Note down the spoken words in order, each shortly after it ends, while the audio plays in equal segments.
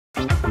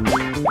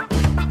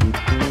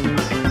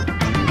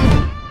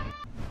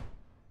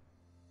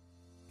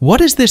What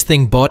is this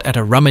thing bought at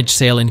a rummage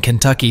sale in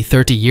Kentucky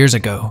 30 years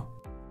ago?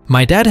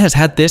 My dad has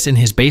had this in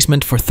his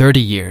basement for 30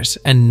 years,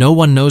 and no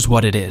one knows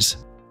what it is.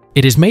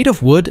 It is made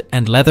of wood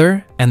and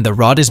leather, and the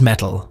rod is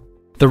metal.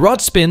 The rod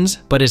spins,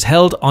 but is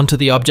held onto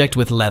the object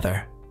with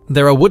leather.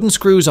 There are wooden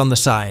screws on the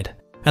side,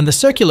 and the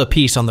circular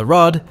piece on the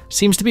rod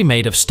seems to be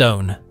made of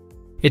stone.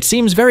 It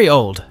seems very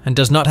old and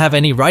does not have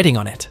any writing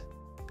on it.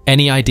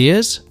 Any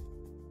ideas?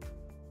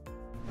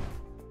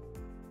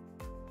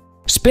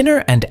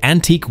 Spinner and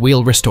antique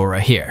wheel restorer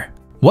here.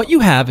 What you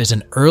have is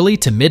an early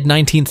to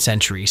mid-19th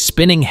century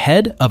spinning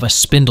head of a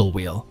spindle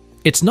wheel.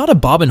 It's not a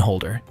bobbin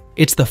holder,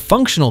 it's the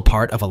functional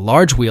part of a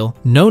large wheel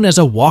known as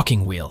a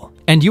walking wheel,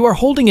 and you are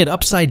holding it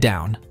upside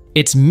down.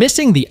 It's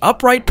missing the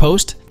upright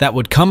post that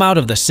would come out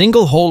of the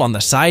single hole on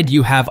the side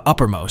you have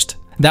uppermost,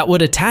 that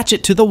would attach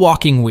it to the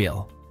walking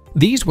wheel.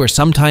 These were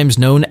sometimes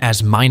known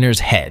as miner's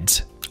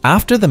heads,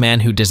 after the man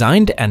who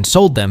designed and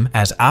sold them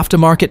as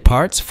aftermarket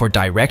parts for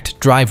direct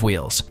drive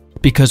wheels.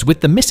 Because with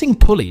the missing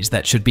pulleys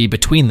that should be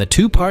between the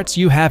two parts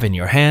you have in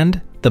your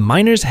hand, the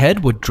miner's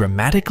head would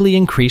dramatically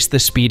increase the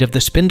speed of the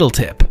spindle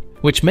tip,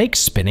 which makes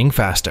spinning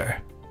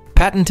faster.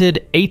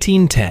 Patented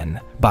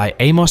 1810 by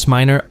Amos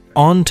Miner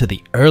on to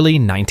the early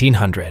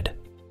 1900.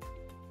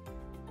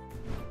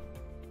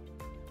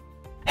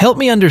 Help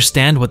me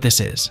understand what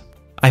this is.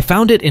 I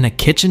found it in a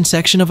kitchen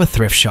section of a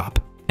thrift shop,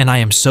 and I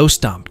am so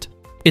stumped.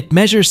 It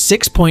measures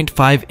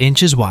 6.5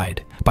 inches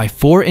wide by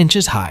 4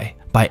 inches high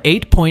by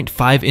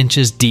 8.5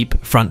 inches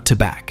deep front to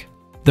back.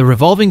 The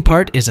revolving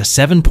part is a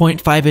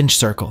 7.5-inch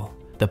circle.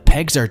 The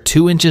pegs are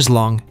 2 inches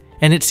long,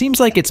 and it seems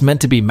like it's meant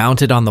to be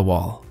mounted on the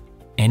wall.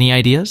 Any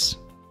ideas?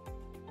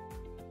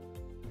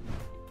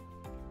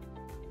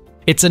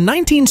 It's a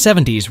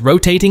 1970s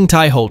rotating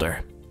tie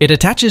holder. It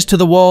attaches to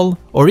the wall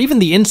or even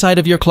the inside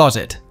of your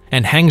closet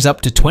and hangs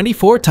up to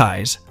 24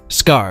 ties,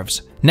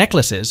 scarves,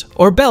 necklaces,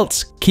 or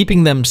belts,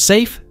 keeping them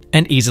safe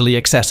and easily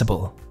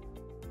accessible.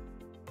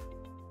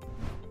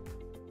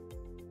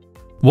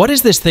 What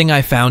is this thing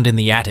I found in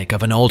the attic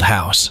of an old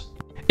house?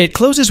 It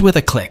closes with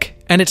a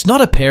click, and it's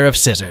not a pair of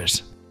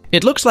scissors.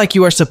 It looks like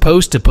you are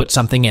supposed to put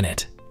something in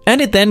it,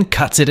 and it then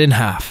cuts it in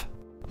half.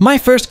 My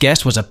first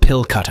guess was a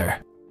pill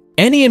cutter.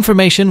 Any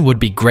information would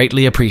be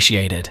greatly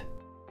appreciated.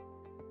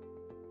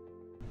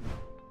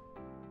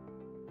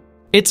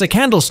 It's a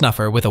candle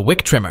snuffer with a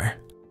wick trimmer.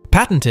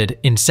 Patented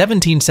in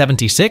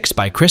 1776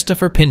 by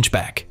Christopher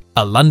Pinchback,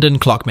 a London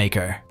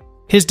clockmaker.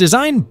 His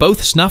design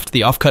both snuffed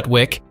the offcut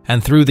wick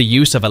and, through the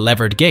use of a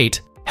levered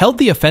gate, held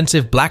the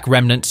offensive black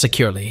remnant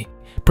securely,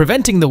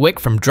 preventing the wick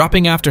from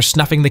dropping after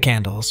snuffing the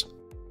candles.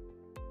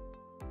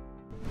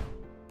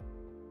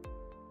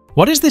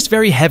 What is this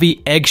very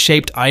heavy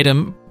egg-shaped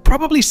item?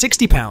 Probably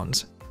 60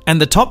 pounds, and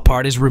the top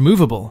part is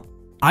removable.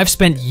 I've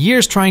spent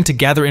years trying to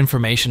gather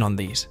information on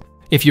these.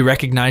 If you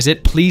recognize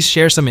it, please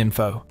share some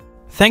info.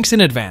 Thanks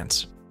in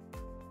advance.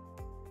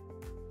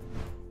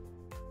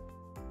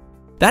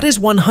 That is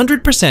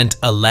 100%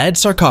 a lead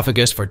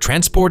sarcophagus for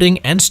transporting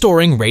and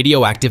storing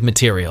radioactive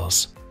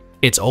materials.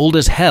 It's old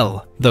as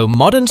hell, though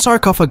modern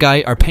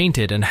sarcophagi are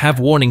painted and have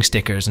warning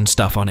stickers and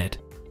stuff on it.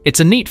 It's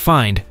a neat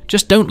find,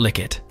 just don't lick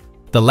it.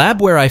 The lab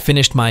where I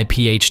finished my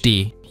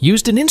PhD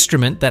used an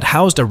instrument that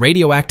housed a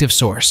radioactive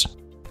source.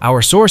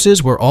 Our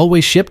sources were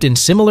always shipped in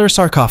similar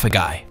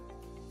sarcophagi.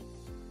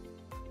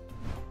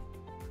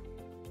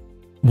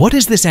 What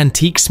is this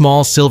antique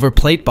small silver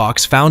plate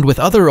box found with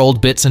other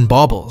old bits and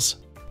baubles?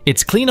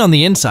 It's clean on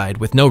the inside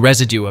with no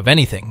residue of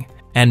anything,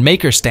 and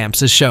maker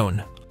stamps as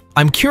shown.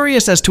 I'm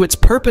curious as to its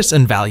purpose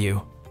and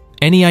value.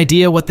 Any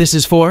idea what this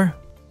is for?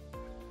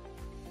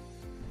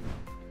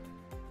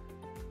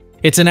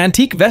 It's an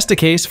antique Vesta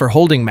case for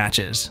holding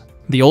matches.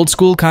 The old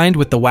school kind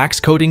with the wax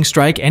coating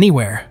strike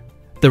anywhere.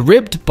 The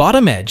ribbed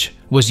bottom edge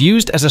was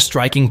used as a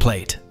striking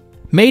plate.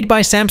 Made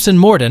by Sampson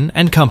Morden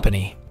and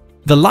Company.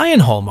 The lion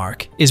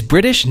hallmark is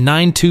British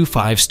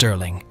 925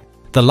 sterling.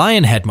 The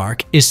lion head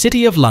mark is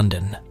City of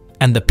London.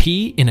 And the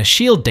P in a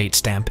shield date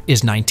stamp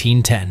is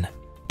 1910.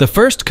 The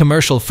first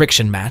commercial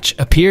friction match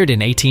appeared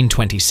in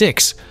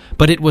 1826,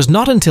 but it was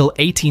not until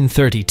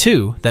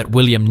 1832 that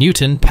William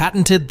Newton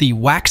patented the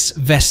wax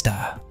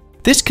Vesta.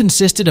 This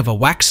consisted of a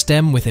wax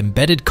stem with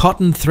embedded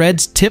cotton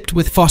threads tipped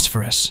with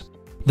phosphorus.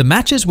 The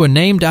matches were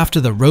named after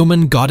the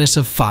Roman goddess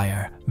of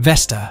fire,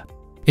 Vesta.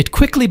 It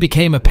quickly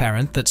became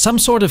apparent that some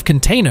sort of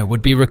container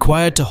would be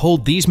required to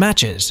hold these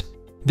matches.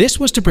 This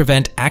was to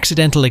prevent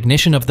accidental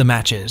ignition of the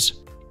matches.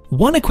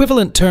 One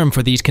equivalent term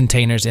for these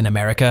containers in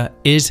America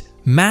is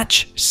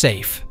match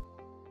safe.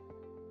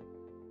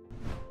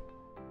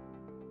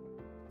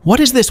 What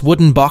is this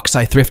wooden box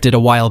I thrifted a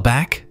while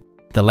back?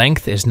 The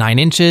length is 9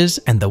 inches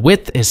and the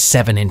width is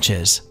 7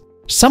 inches.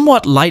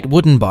 Somewhat light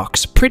wooden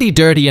box, pretty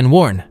dirty and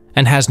worn,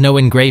 and has no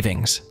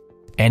engravings.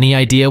 Any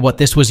idea what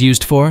this was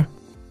used for?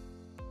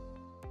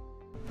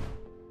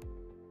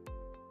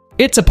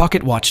 It's a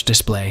pocket watch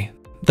display.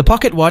 The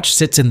pocket watch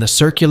sits in the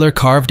circular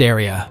carved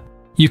area.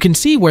 You can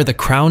see where the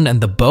crown and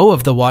the bow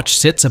of the watch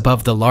sits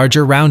above the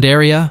larger round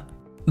area.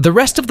 The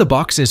rest of the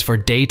box is for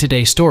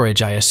day-to-day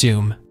storage, I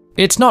assume.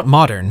 It's not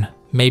modern,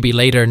 maybe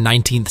later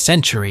 19th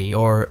century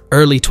or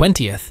early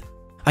 20th.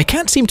 I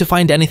can't seem to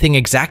find anything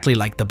exactly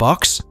like the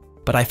box,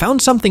 but I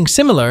found something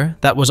similar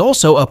that was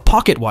also a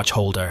pocket watch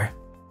holder.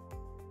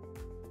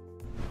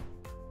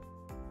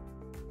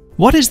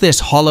 What is this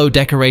hollow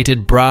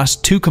decorated brass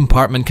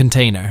 2-compartment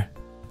container?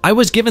 I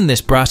was given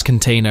this brass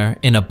container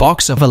in a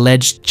box of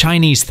alleged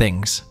Chinese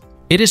things.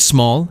 It is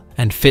small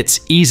and fits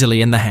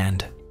easily in the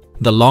hand.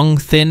 The long,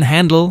 thin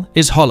handle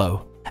is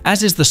hollow,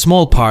 as is the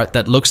small part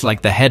that looks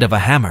like the head of a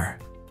hammer.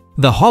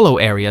 The hollow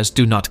areas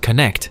do not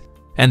connect,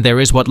 and there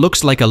is what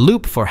looks like a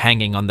loop for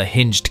hanging on the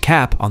hinged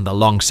cap on the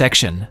long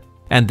section.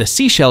 And the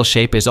seashell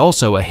shape is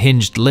also a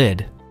hinged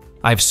lid.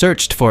 I've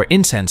searched for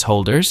incense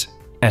holders,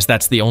 as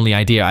that's the only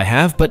idea I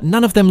have, but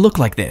none of them look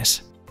like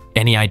this.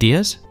 Any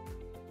ideas?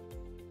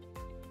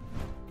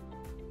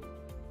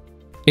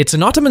 It's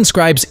an Ottoman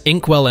scribe's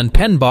inkwell and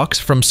pen box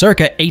from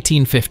circa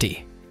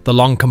 1850. The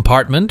long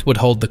compartment would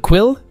hold the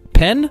quill,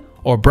 pen,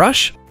 or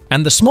brush,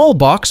 and the small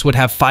box would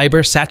have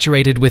fiber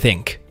saturated with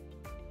ink.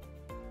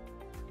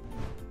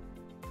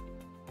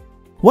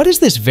 What is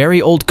this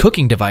very old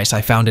cooking device I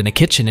found in a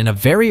kitchen in a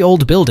very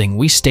old building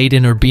we stayed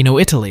in Urbino,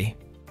 Italy?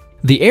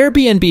 The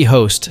Airbnb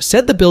host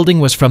said the building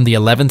was from the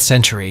 11th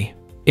century.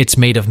 It's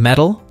made of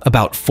metal,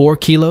 about 4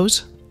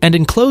 kilos, and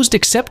enclosed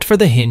except for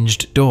the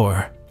hinged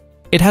door.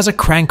 It has a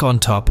crank on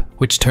top,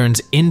 which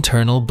turns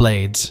internal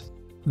blades.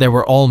 There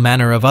were all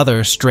manner of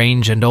other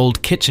strange and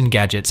old kitchen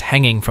gadgets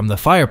hanging from the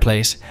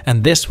fireplace,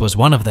 and this was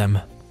one of them.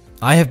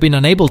 I have been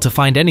unable to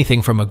find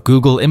anything from a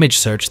Google image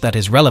search that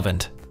is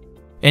relevant.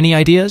 Any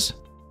ideas?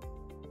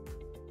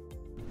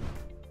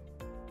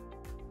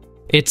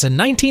 It's a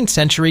 19th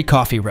century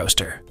coffee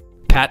roaster,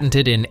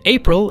 patented in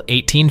April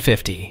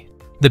 1850.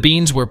 The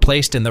beans were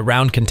placed in the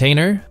round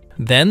container,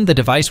 then the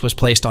device was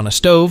placed on a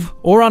stove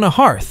or on a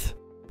hearth.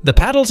 The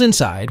paddles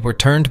inside were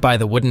turned by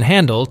the wooden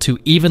handle to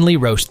evenly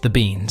roast the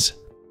beans.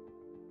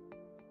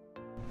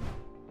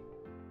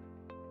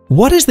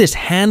 What is this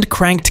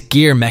hand-cranked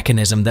gear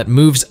mechanism that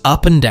moves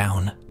up and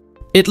down?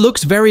 It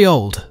looks very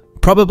old,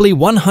 probably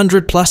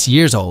 100 plus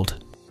years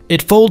old.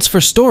 It folds for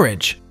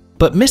storage,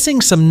 but missing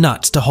some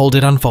nuts to hold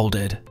it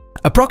unfolded.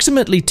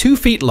 Approximately 2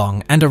 feet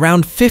long and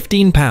around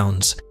 15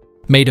 pounds,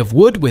 made of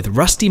wood with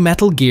rusty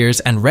metal gears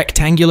and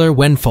rectangular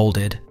when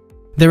folded.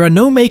 There are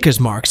no maker's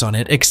marks on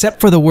it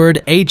except for the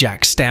word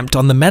Ajax stamped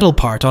on the metal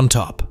part on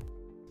top.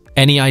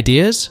 Any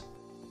ideas?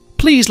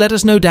 Please let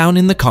us know down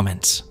in the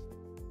comments.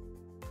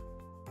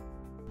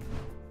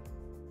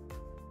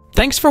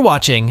 Thanks for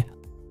watching.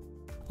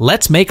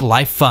 Let's make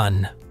life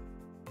fun.